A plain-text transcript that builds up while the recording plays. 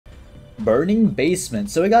Burning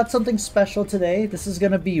Basement. So we got something special today. This is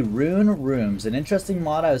gonna be Rune Rooms, an interesting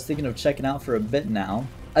mod I was thinking of checking out for a bit now.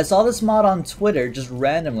 I saw this mod on Twitter just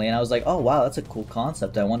randomly and I was like, oh wow, that's a cool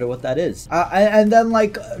concept. I wonder what that is. And then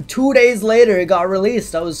like 2 days later it got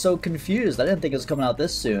released. I was so confused. I didn't think it was coming out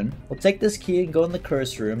this soon. We'll take this key and go in the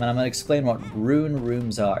curse room and I'm going to explain what rune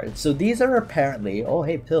rooms are. So these are apparently, oh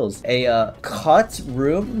hey pills, a cut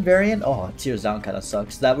room variant. Oh, Tears Down kind of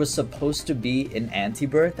sucks. That was supposed to be in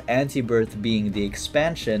Antibirth. Antibirth being the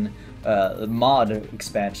expansion, mod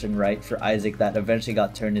expansion, right, for Isaac that eventually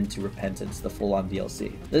got turned into Repentance, the full-on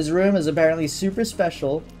DLC. This room is apparently super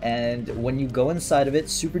special, and when you go inside of it,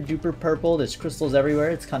 super duper purple, there's crystals everywhere,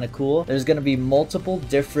 it's kind of cool. There's going to be multiple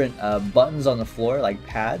different buttons on the floor, like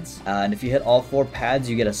pads, and if you hit all 4 pads,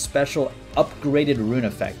 you get a special upgraded rune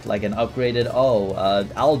effect, like an upgraded,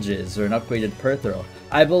 Algiz, or an upgraded Perthro.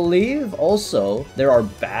 I believe also there are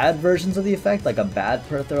bad versions of the effect, like a bad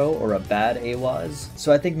Perthro or a bad Awaz.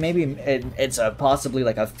 So I think maybe it's possibly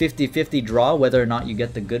like a 50-50 draw whether or not you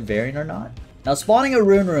get the good variant or not. Now spawning a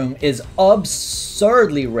rune room is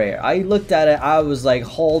absurdly rare. I looked at it, I was like,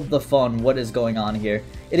 hold the phone, what is going on here?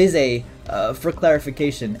 It is a, for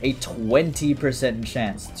clarification, a 20%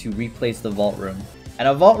 chance to replace the vault room. And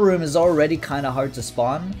a vault room is already kind of hard to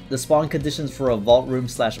spawn. The spawn conditions for a vault room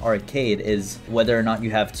 / arcade is whether or not you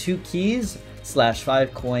have 2 keys /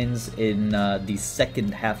 5 coins in the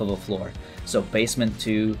second half of a floor. So basement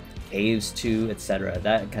 2, caves 2, etc.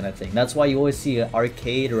 That kind of thing. That's why you always see an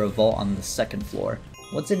arcade or a vault on the second floor.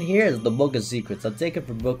 What's in here is the Book of Secrets. I'll take it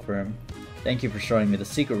for Bookworm. Thank you for showing me the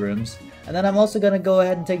secret rooms. And then I'm also going to go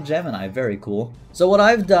ahead and take Gemini. Very cool. So what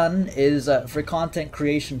I've done is, for content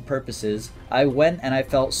creation purposes, I went and I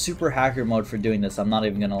felt super hacker mode for doing this. I'm not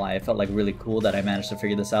even going to lie. I felt like really cool that I managed to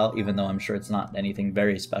figure this out, even though I'm sure it's not anything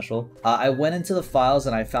very special. I went into the files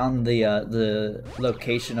and I found the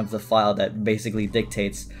location of the file that basically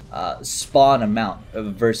dictates spawn amount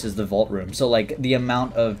versus the vault room. So like the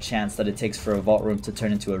amount of chance that it takes for a vault room to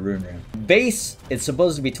turn into a rune room. Base, it's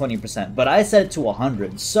supposed to be 20%, but I set it to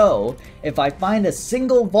 100. So if I find a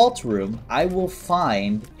single vault room, I will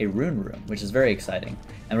find a rune room, which is very exciting.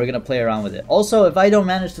 And we're going to play around with it. Also, if I don't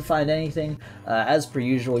manage to find anything, as per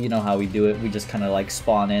usual, you know how we do it. We just kind of like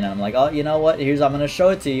spawn in and I'm like, oh, you know what? I'm going to show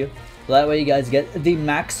it to you. So that way you guys get the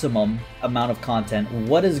maximum amount of content.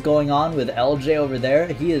 What is going on with LJ over there?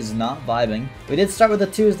 He is not vibing. We did start with a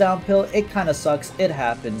Tears Down pill. It kind of sucks. It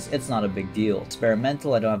happens. It's not a big deal.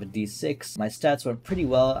 Experimental. I don't have a D6. My stats went pretty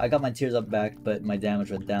well. I got my tears up back, but my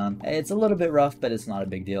damage went down. It's a little bit rough, but it's not a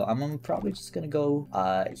big deal. I'm probably just gonna go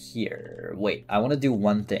here. Wait, I want to do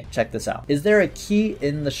one thing. Check this out. Is there a key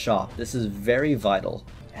in the shop? This is very vital.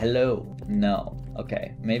 Hello? No.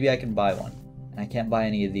 Okay, maybe I can buy one. I can't buy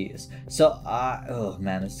any of these. So, oh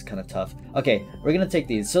man, this is kind of tough. Okay, we're gonna take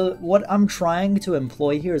these. So what I'm trying to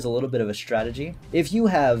employ here is a little bit of a strategy. If you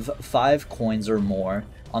have 5 coins or more,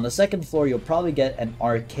 on the second floor, you'll probably get an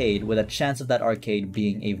arcade with a chance of that arcade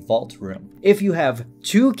being a vault room. If you have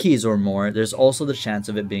 2 keys or more, there's also the chance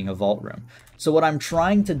of it being a vault room. So what I'm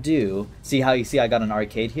trying to do, see how you see I got an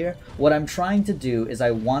arcade here? What I'm trying to do is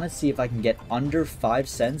I want to see if I can get under 5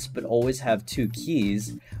 cents, but always have 2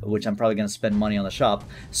 keys, which I'm probably going to spend money on the shop.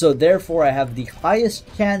 So therefore, I have the highest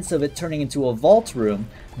chance of it turning into a vault room.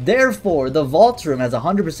 Therefore, the vault room has a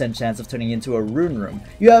 100% chance of turning into a rune room.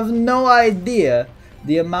 You have no idea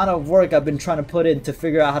the amount of work I've been trying to put in to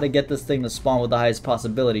figure out how to get this thing to spawn with the highest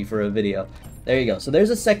possibility for a video. There you go. So there's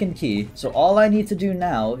a second key. So all I need to do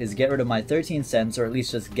now is get rid of my 13 cents, or at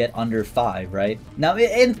least just get under 5, right? Now,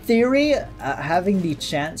 in theory, having the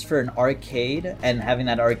chance for an arcade and having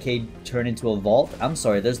that arcade turn into a vault, I'm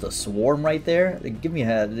sorry, there's the swarm right there. Give me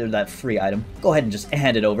that free item. Go ahead and just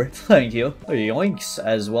hand it over. Thank you. Yoinks,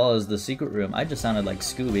 as well as the secret room. I just sounded like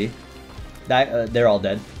Scooby. They're all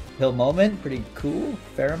dead. Pill moment, pretty cool.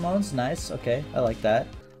 Pheromones, nice. Okay, I like that.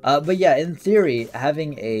 But yeah, in theory,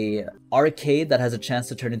 having a arcade that has a chance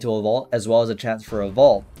to turn into a vault, as well as a chance for a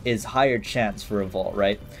vault, is higher chance for a vault,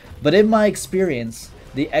 right? But in my experience,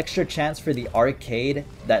 the extra chance for the arcade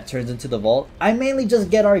that turns into the vault, I mainly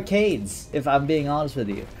just get arcades, if I'm being honest with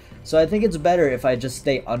you. So I think it's better if I just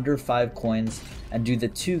stay under 5 coins and do the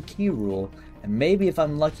 2 key rule, and maybe if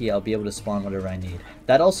I'm lucky, I'll be able to spawn whatever I need.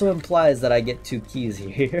 That also implies that I get 2 keys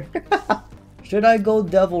here. Should I go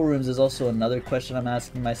devil rooms is also another question I'm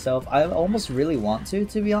asking myself. I almost really want to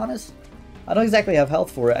be honest. I don't exactly have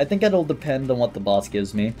health for it. I think it'll depend on what the boss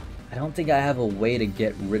gives me. I don't think I have a way to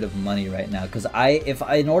get rid of money right now, because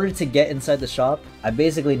in order to get inside the shop, I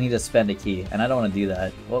basically need to spend a key, and I don't want to do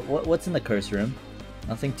that. What's in the curse room?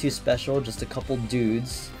 Nothing too special, just a couple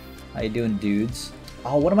dudes. How you doing, dudes?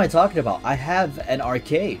 Oh, what am I talking about? I have an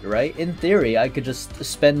arcade, right? In theory, I could just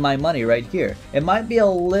spend my money right here. It might be a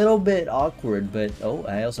little bit awkward, but oh,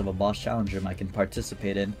 I also have a boss challenger I can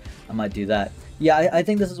participate in. I might do that. Yeah, I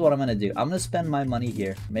think this is what I'm gonna do. I'm gonna spend my money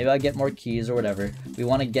here. Maybe I get more keys or whatever. We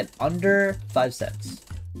want to get under 5 cents.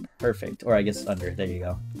 Perfect. Or I guess under. There you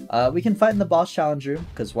go. We can fight in the boss challenge room,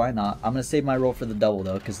 because why not? I'm gonna save my roll for the devil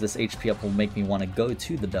though, because this HP up will make me want to go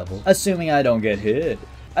to the devil. Assuming I don't get hit.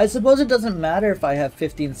 I suppose it doesn't matter if I have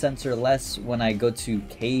 15 cents or less when I go to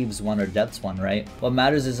Caves 1 or Depths 1, right? What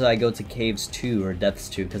matters is if I go to Caves 2 or Depths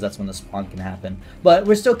 2, because that's when the spawn can happen. But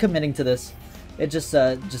we're still committing to this. It just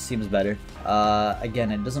seems better. Again,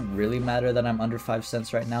 it doesn't really matter that I'm under 5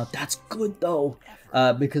 cents right now. That's good though,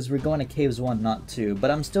 because we're going to Caves 1, not 2.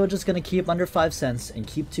 But I'm still just going to keep under 5 cents and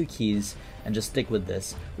keep 2 keys and just stick with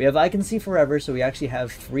this. We have I Can See Forever, so we actually have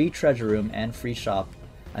free treasure room and free shop.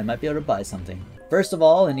 I might be able to buy something. First of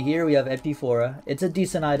all, in here we have Epiphany. It's a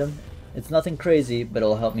decent item. It's nothing crazy, but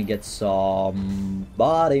it'll help me get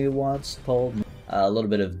somebody once told me. A little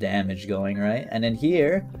bit of damage going, right? And in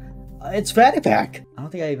here, it's Fanny Pack. I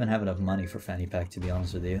don't think I even have enough money for Fanny Pack, to be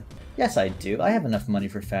honest with you. Yes, I do. I have enough money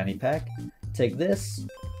for Fanny Pack. Take this,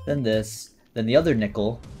 then the other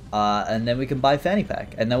nickel, and then we can buy Fanny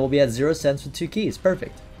Pack. And then we'll be at 0 cents with 2 keys.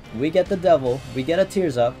 Perfect. We get the devil, we get a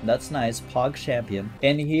tears up, that's nice, Pog champion.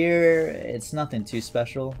 In here, it's nothing too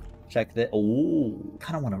special. Check that. Oh,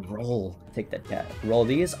 kind of want to roll. Take that cat. Roll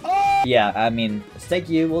these. Oh! Yeah, I mean, stake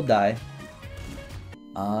you, we'll die.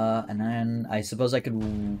 And then I suppose I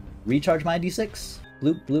could recharge my D6.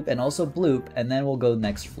 Bloop, bloop, and also bloop, and then we'll go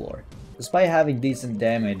next floor. Despite having decent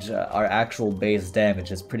damage, our actual base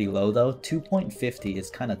damage is pretty low though. 2.50 is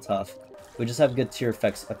kind of tough. We just have good tier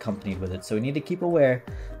effects accompanied with it, so we need to keep aware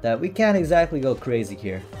that we can't exactly go crazy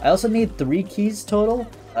here. I also need 3 keys total,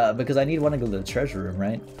 because I need one to go to the treasure room,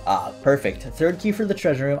 right? Perfect. 3rd key for the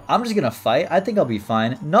treasure room. I'm just gonna fight. I think I'll be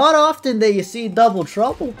fine. Not often that you see double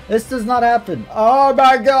trouble. This does not happen. Oh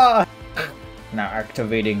my god! Now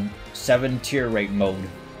activating 7 tier rate mode.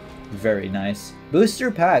 Very nice. Booster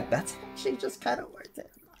pack. That's actually just kind of worth it.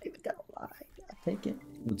 I'm not even gonna lie. I'll take it.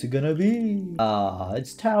 What's it gonna be?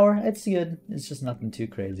 It's tower. It's good. It's just nothing too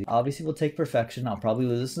crazy. Obviously, we'll take perfection. I'll probably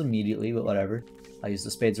lose this immediately, but whatever. I'll use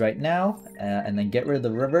the spades right now, and then get rid of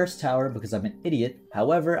the reverse tower because I'm an idiot.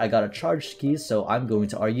 However, I got a charged key, so I'm going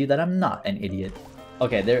to argue that I'm not an idiot.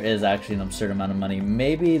 Okay, there is actually an absurd amount of money.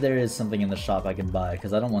 Maybe there is something in the shop I can buy,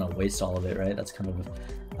 because I don't want to waste all of it, right? That's kind of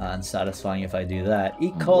unsatisfying if I do that.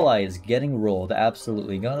 E. coli is getting rolled,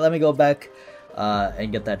 absolutely. Let me go back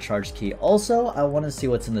and get that charged key. Also, I want to see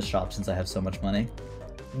what's in the shop since I have so much money.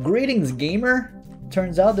 Greetings, gamer!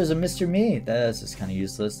 Turns out there's a Mr. Me. That's just kind of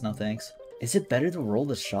useless, no thanks. Is it better to roll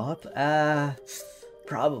the shop?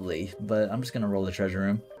 Probably, but I'm just gonna roll the treasure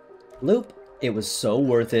room. Loop. It was so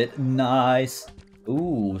worth it. Nice.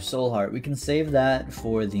 Ooh, soul heart. We can save that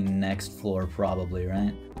for the next floor probably,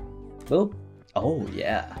 right? Boop. Oh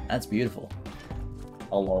yeah, that's beautiful.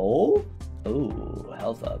 Hello? Ooh,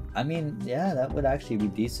 health up. I mean, yeah, that would actually be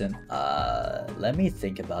decent. Let me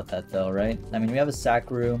think about that though, right? I mean, we have a sack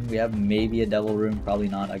room, we have maybe a devil room, probably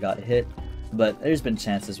not, I got hit. But there's been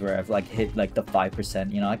chances where I've like hit like the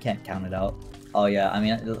 5%, you know, I can't count it out. Oh yeah, I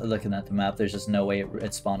mean, looking at the map, there's just no way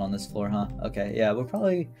it spawned on this floor, huh? Okay, yeah, we'll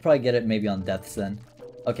probably get it maybe on depths then.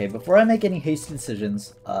 Okay, before I make any hasty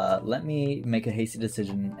decisions, let me make a hasty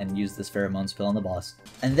decision and use this pheromone spell on the boss.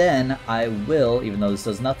 And then I will, even though this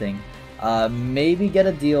does nothing, maybe get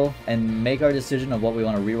a deal and make our decision of what we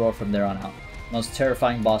want to reroll from there on out. Most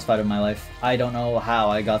terrifying boss fight of my life. I don't know how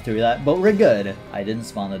I got through that, but we're good. I didn't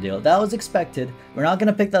spawn the deal. That was expected. We're not going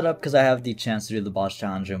to pick that up because I have the chance to do the boss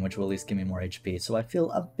challenge room, which will at least give me more HP, so I feel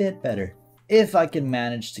a bit better. If I can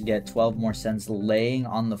manage to get 12 more cents laying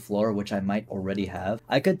on the floor, which I might already have,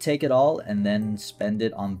 I could take it all and then spend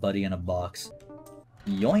it on Buddy in a box.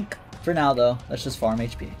 Yoink! For now though, let's just farm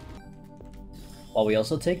HP. While we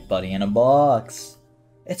also take Buddy in a box.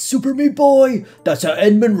 It's Super Meat Boy! That's an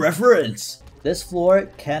Edmund reference! This floor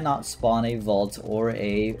cannot spawn a vault or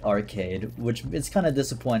a arcade, which is kind of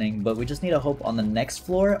disappointing, but we just need a hope on the next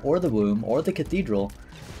floor, or the womb, or the cathedral,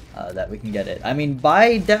 that we can get it. I mean,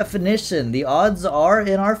 by definition, the odds are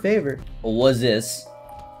in our favor. What's this?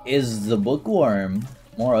 Is the bookworm.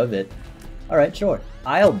 More of it. Alright, sure.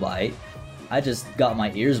 I'll bite. I just got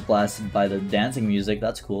my ears blasted by the dancing music.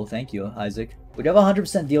 That's cool. Thank you, Isaac. We have a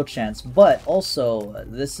 100% deal chance, but also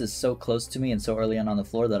this is so close to me and so early on the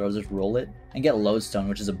floor that I'll just roll it and get lodestone,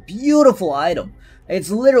 which is a beautiful item. It's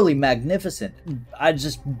literally magnificent.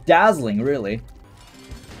 Just dazzling, really.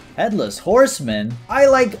 Headless Horseman? I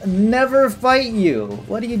like never fight you.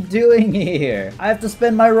 What are you doing here? I have to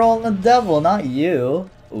spend my roll on the devil, not you.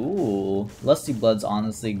 Ooh, Lusty Blood's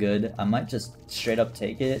honestly good. I might just straight up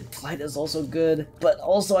take it. Flight is also good, but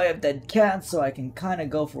also I have Dead Cat, so I can kind of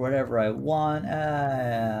go for whatever I want.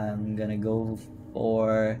 I'm gonna go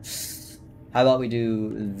for... How about we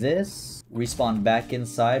do this? Respawn back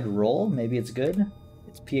inside, roll. Maybe it's good.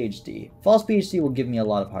 It's PhD. False PhD will give me a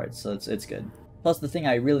lot of hearts, so it's good. Plus, the thing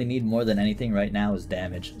I really need more than anything right now is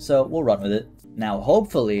damage, so we'll run with it. Now,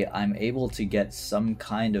 hopefully, I'm able to get some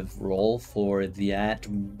kind of roll for that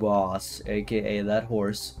boss, aka that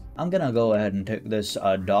horse. I'm gonna go ahead and take this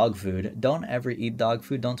dog food. Don't ever eat dog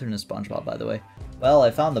food. Don't turn into SpongeBob, by the way. Well,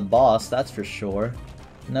 I found the boss, that's for sure.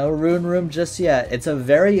 No rune room just yet. It's a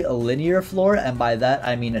very linear floor, and by that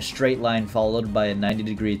I mean a straight line followed by a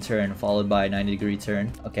 90-degree turn, followed by a 90-degree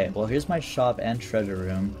turn. Okay, well here's my shop and treasure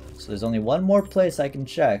room. So there's only one more place I can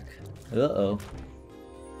check. Uh-oh.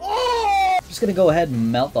 Just gonna go ahead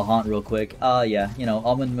and melt the haunt real quick. Yeah, you know,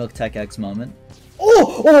 almond milk tech X moment.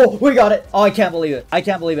 Oh, we got it. Oh, I can't believe it. I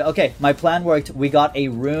can't believe it. Okay, my plan worked. We got a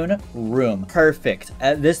rune room. Perfect.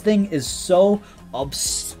 This thing is so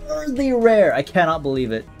absurdly rare. I cannot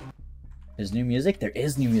believe it. There's new music? There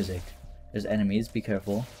is new music. There's enemies. Be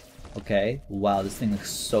careful. Okay. Wow, this thing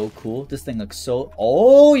looks so cool. This thing looks so...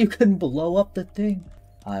 Oh, you can blow up the thing.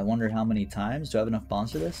 I wonder how many times. Do I have enough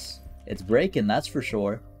bombs for this? It's breaking, that's for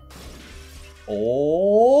sure.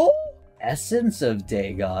 Oh! Essence of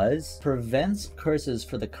Dagas prevents curses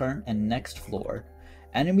for the current and next floor.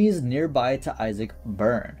 Enemies nearby to Isaac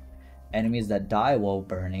burn. Enemies that die while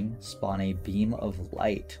burning spawn a beam of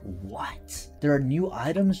light. What? There are new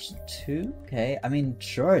items too? Okay, I mean,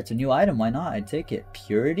 sure, it's a new item. Why not? I'd take it.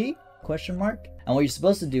 Purity? Question mark? And what you're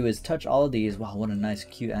supposed to do is touch all of these. Wow, what a nice,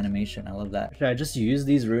 cute animation. I love that. Should I just use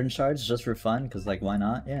these rune shards just for fun? Because, like, why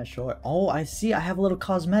not? Yeah, sure. Oh, I see. I have a little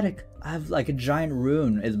cosmetic. I have, like, a giant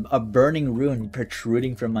rune. A burning rune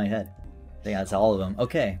protruding from my head. I think that's all of them.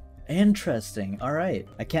 Okay. Interesting. Alright.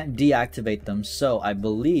 I can't deactivate them, so I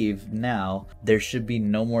believe now there should be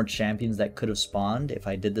no more champions that could have spawned if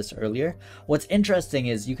I did this earlier. What's interesting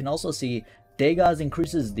is you can also see Dagas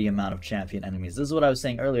increases the amount of champion enemies. This is what I was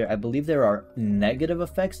saying earlier. I believe there are negative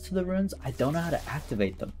effects to the runes. I don't know how to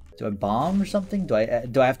activate them. Do I bomb or something? Do I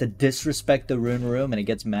have to disrespect the rune room and it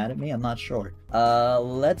gets mad at me? I'm not sure.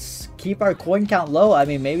 Let's keep our coin count low. I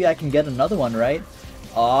mean, maybe I can get another one, right?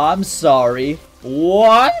 Oh, I'm sorry.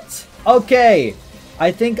 What? Okay.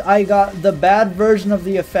 I think I got the bad version of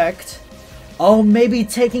the effect. Oh, maybe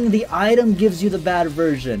taking the item gives you the bad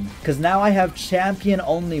version. Because now I have champion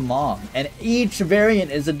only mom. And each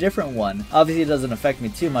variant is a different one. Obviously, it doesn't affect me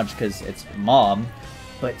too much because it's mom.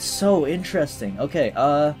 But so interesting. Okay,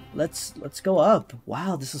 let's go up.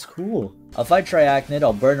 Wow, this is cool. I'll fight Triachnid.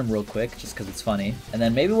 I'll burn him real quick just because it's funny. And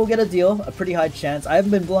then maybe we'll get a deal. A pretty high chance. I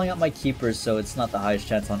haven't been blowing up my keepers, so it's not the highest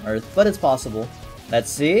chance on Earth. But it's possible.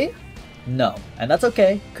 Let's see. No, and that's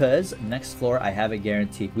okay, because next floor I have it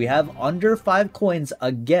guaranteed. We have under 5 coins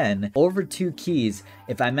again, over 2 keys.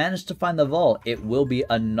 If I manage to find the vault, it will be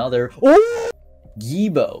another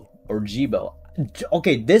Gibo or Jibo.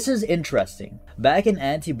 Okay, this is interesting. Back in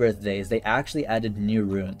anti-birth days, they actually added new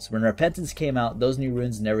runes. When Repentance came out, those new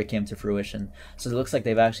runes never came to fruition, so it looks like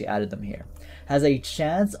they've actually added them here. Has a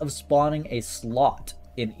chance of spawning a slot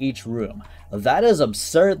in each room. That is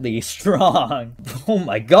absurdly strong. Oh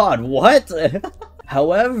my god, what?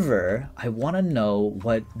 However, I want to know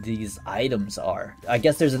what these items are. I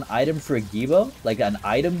guess there's an item for a Gibo, like an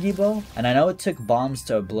item Gibo, and I know it took bombs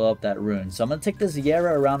to blow up that rune. So I'm gonna take this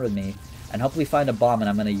Yera around with me and hopefully find a bomb, and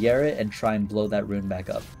I'm gonna Yera it and try and blow that rune back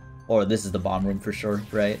up. Or this is the bomb room for sure,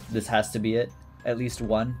 right? This has to be it. At least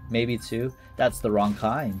 1, maybe 2. That's the wrong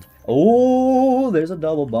kind. Oh, there's a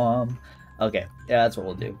double bomb. Okay, yeah, that's what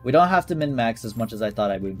we'll do. We don't have to min-max as much as I thought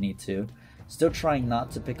I would need to. Still trying not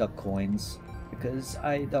to pick up coins, because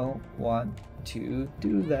I don't want to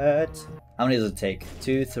do that. How many does it take?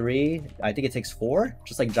 2, 3? I think it takes 4?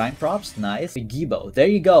 Just like giant props? Nice. Gibo. There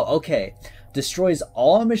you go. Okay. Destroys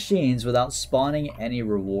all machines without spawning any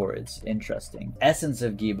rewards. Interesting. Essence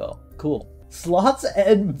of Gibo. Cool. Slots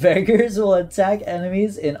and beggars will attack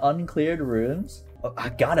enemies in uncleared rooms. Oh, I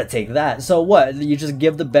gotta take that. So what? You just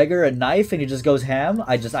give the beggar a knife and he just goes ham?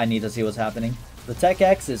 I need to see what's happening. The Tech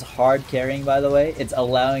X is hard carrying, by the way. It's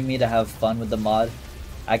allowing me to have fun with the mod.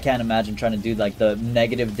 I can't imagine trying to do like the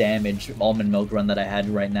negative damage almond milk run that I had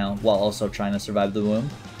right now while also trying to survive the womb.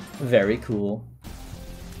 Very cool.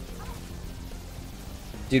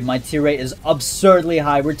 Dude, my tier rate is absurdly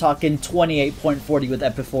high. We're talking 28.40 with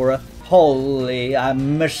Epiphora. Holy,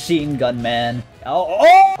 I'm machine gun man.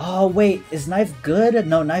 Oh, wait, is knife good?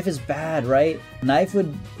 No, knife is bad, right? Knife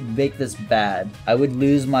would make this bad. I would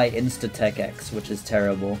lose my insta-tech X, which is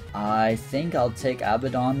terrible. I think I'll take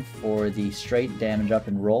Abaddon for the straight damage up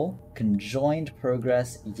and roll. Conjoined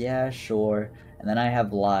progress, yeah, sure. And then I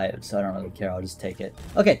have lives, so I don't really care, I'll just take it.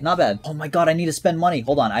 Okay, not bad. Oh my god, I need to spend money.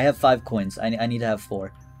 Hold on, I have 5 coins. I need to have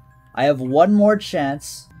 4. I have 1 more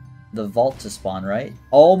chance. The vault to spawn, right?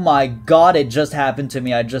 Oh my god, it just happened to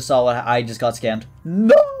me. I just saw what I just got scammed.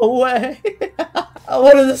 No way! I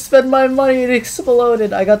wanted to spend my money, it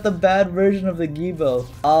exploded. I got the bad version of the Gibo.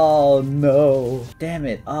 Oh no. Damn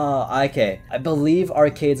it. Oh, okay. I believe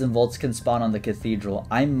arcades and vaults can spawn on the cathedral.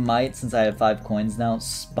 I might, since I have 5 coins now,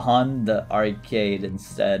 spawn the arcade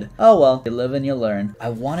instead. Oh well, you live and you learn. I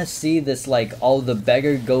want to see this, like, oh, the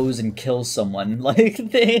beggar goes and kills someone, like,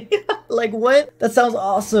 thing. Like, what? That sounds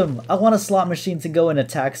awesome. I want a slot machine to go and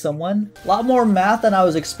attack someone. A lot more math than I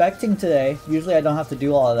was expecting today. Usually I don't have to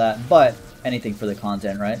do all of that, but anything for the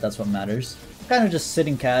content, right? That's what matters. I'm kind of just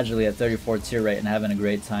sitting casually at 34 tier rate and having a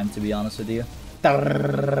great time, to be honest with you.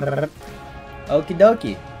 Okie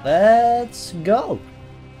dokie. Let's go.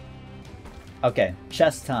 Okay,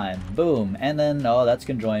 chest time. Boom. And then, oh, that's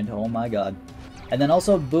conjoined. Oh my god. And then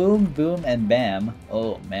also boom, boom, and bam.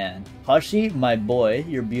 Oh man. Hushy, my boy,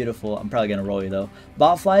 you're beautiful. I'm probably gonna roll you though.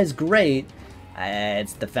 Botfly is great.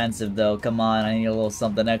 It's defensive though. Come on, I need a little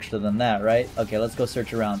something extra than that, right? Okay, let's go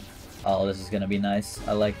search around. Oh, this is gonna be nice.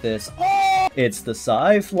 I like this. Oh! It's the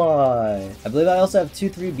Sci-Fly. I believe I also have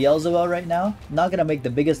 2-3 Beelzebub right now. Not gonna make the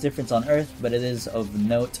biggest difference on Earth, but it is of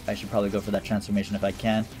note. I should probably go for that transformation if I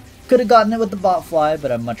can. Could have gotten it with the Botfly,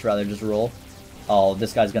 but I'd much rather just roll. Oh,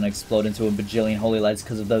 this guy's gonna explode into a bajillion holy lights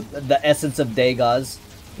because of the essence of Daygaz.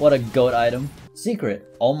 What a goat item.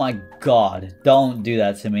 Secret. Oh my god. Don't do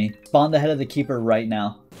that to me. Spawn the head of the keeper right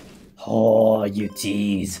now. Oh, you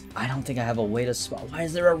tease. I don't think I have a way to spawn. Why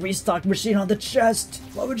is there a restock machine on the chest?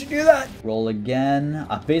 Why would you do that? Roll again.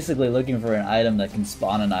 I'm basically looking for an item that can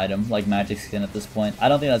spawn an item, like Magic Skin at this point. I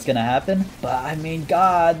don't think that's gonna happen, but I mean,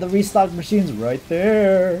 god, the restock machine's right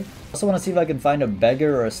there. I also want to see if I can find a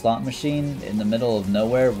beggar or a slot machine in the middle of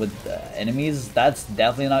nowhere with enemies. That's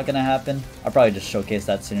definitely not going to happen. I'll probably just showcase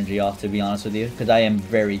that synergy off, to be honest with you, because I am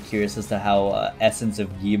very curious as to how Essence of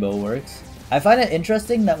Gibo works. I find it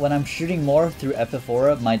interesting that when I'm shooting more through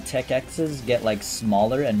Epiphora, my tech X's get like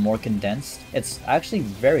smaller and more condensed. It's actually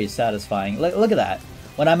very satisfying. Look at that.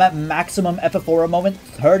 When I'm at maximum Epiphora moment,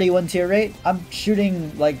 31 tier rate, I'm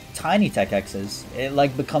shooting like tiny tech X's. It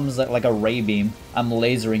like becomes like a ray beam. I'm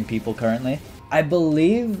lasering people currently. I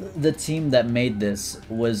believe the team that made this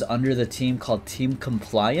was under the team called Team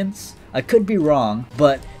Compliance. I could be wrong,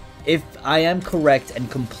 but if I am correct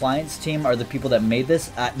and Compliance team are the people that made this,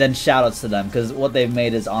 then shoutouts to them, because what they've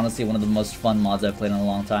made is honestly one of the most fun mods I've played in a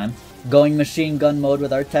long time. Going machine gun mode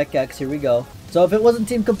with our tech X, here we go. So if it wasn't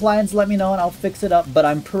Team Compliance, let me know and I'll fix it up, but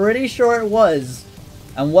I'm pretty sure it was.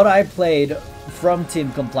 And what I played from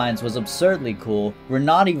Team Compliance was absurdly cool. We're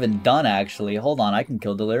not even done actually. Hold on, I can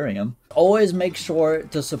kill Delirium. Always make sure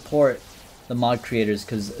to support the mod creators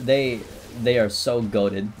because they are so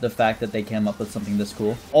goated. The fact that they came up with something this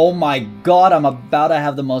cool. Oh my god, I'm about to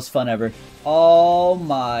have the most fun ever. Oh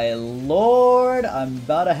my lord, I'm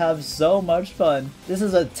about to have so much fun. This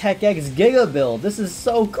is a Tech X Giga build. This is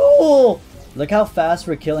so cool. Look how fast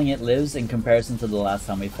we're killing it lives in comparison to the last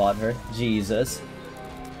time we fought her. Jesus.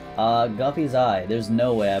 Guppy's Eye. There's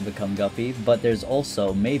no way I become Guppy, but there's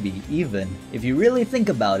also, maybe, even, if you really think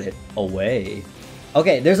about it, a way.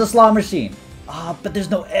 Okay, there's a slot machine. But there's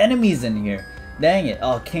no enemies in here. Dang it.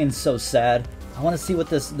 Oh, Kane's so sad. I want to see what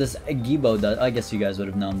this Gibo does. I guess you guys would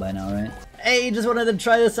have known by now, right? Hey, just wanted to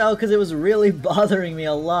try this out because it was really bothering me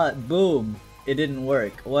a lot. Boom. It didn't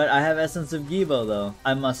work. What? I have Essence of Gibo though.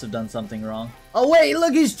 I must have done something wrong. Oh wait,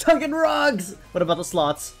 look, he's chucking rocks! What about the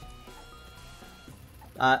slots?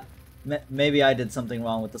 Maybe I did something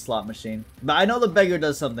wrong with the slot machine. But I know the beggar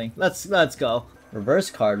does something. Let's go.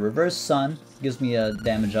 Reverse card. Reverse Sun. Gives me a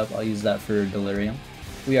damage up. I'll use that for Delirium.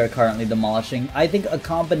 We are currently demolishing. I think a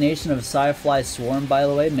combination of Sci-Fly Swarm, by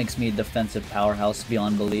the way, makes me a defensive powerhouse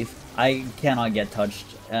beyond belief. I cannot get touched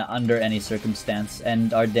under any circumstance,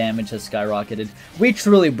 and our damage has skyrocketed. We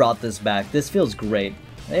truly brought this back. This feels great.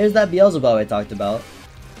 There's that Beelzebub I talked about.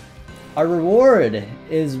 Our reward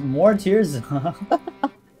is more tears.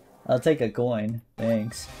 I'll take a coin.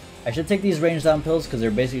 Thanks. I should take these range down pills because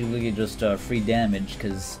they're basically just free damage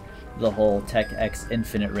because the whole Tech X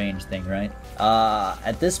infinite range thing, right?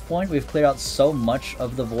 At this point, we've cleared out so much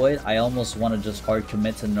of the void, I almost want to just hard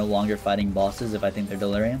commit to no longer fighting bosses if I think they're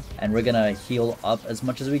delirium. And we're gonna heal up as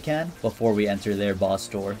much as we can before we enter their boss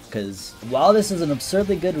door. Because while this is an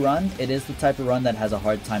absurdly good run, it is the type of run that has a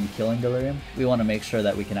hard time killing delirium. We want to make sure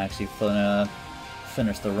that we can actually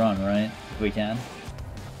finish the run, right? If we can.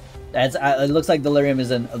 It looks like delirium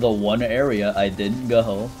is in the one area I didn't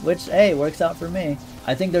go, which, hey, works out for me.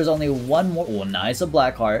 I think there's only one more, well, nice, a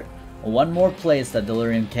black heart. One more place that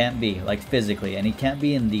delirium can't be, like physically, and he can't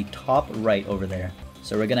be in the top right over there.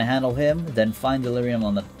 So we're gonna handle him, then find delirium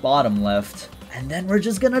on the bottom left, and then we're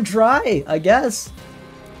just gonna try, I guess.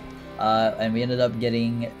 And we ended up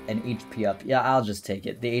getting an HP up. Yeah, I'll just take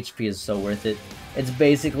it. The HP is so worth it. It's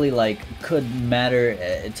basically like, could matter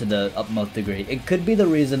to the utmost degree. It could be the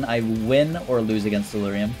reason I win or lose against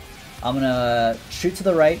delirium. I'm gonna shoot to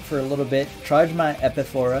the right for a little bit, charge my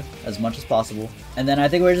Epiphora as much as possible, and then I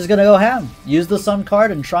think we're just gonna go ham. Use the sun card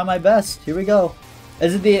and try my best. Here we go.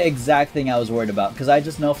 This is the exact thing I was worried about, because I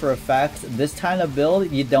just know for a fact this kind of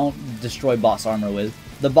build you don't destroy boss armor with.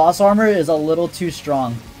 The boss armor is a little too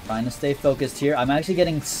strong. Trying to stay focused here. I'm actually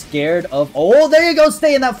getting scared of... Oh, there you go!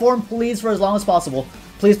 Stay in that form, please, for as long as possible.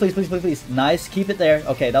 Please, please, please, please, please. Nice. Keep it there.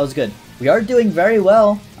 Okay, that was good. We are doing very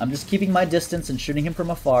well. I'm just keeping my distance and shooting him from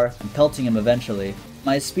afar and pelting him eventually.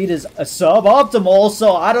 My speed is suboptimal,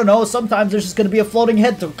 so I don't know. Sometimes there's just going to be a floating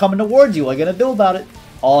head coming towards you. What are you going to do about it?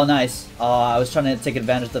 Oh, nice. I was trying to take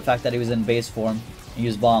advantage of the fact that he was in base form and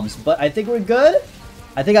use bombs. But I think we're good.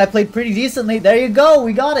 I think I played pretty decently. There you go.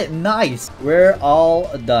 We got it. Nice. We're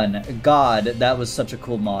all done. God, that was such a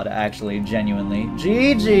cool mod, actually. Genuinely.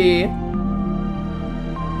 GG.